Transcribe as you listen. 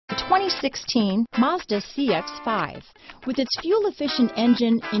2016 Mazda CX-5. With its fuel-efficient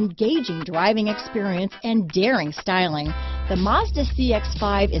engine, engaging driving experience, and daring styling, the Mazda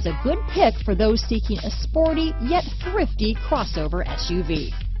CX-5 is a good pick for those seeking a sporty yet thrifty crossover SUV.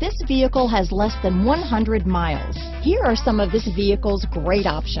 This vehicle has less than 100 miles. Here are some of this vehicle's great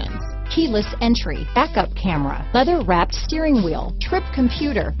options: keyless entry, backup camera, leather-wrapped steering wheel, trip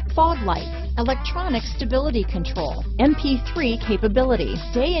computer, fog lights, electronic stability control, MP3 capability,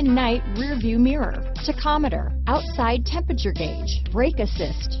 day and night rear view mirror, tachometer, outside temperature gauge, brake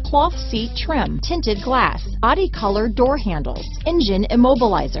assist, cloth seat trim, tinted glass, body color door handles, engine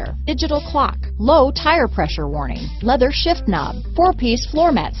immobilizer, digital clock, low tire pressure warning, leather shift knob, 4-piece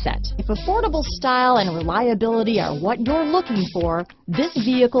floor mat set. If affordable style and reliability are what you're looking for, this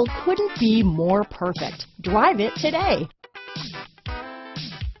vehicle couldn't be more perfect. Drive it today.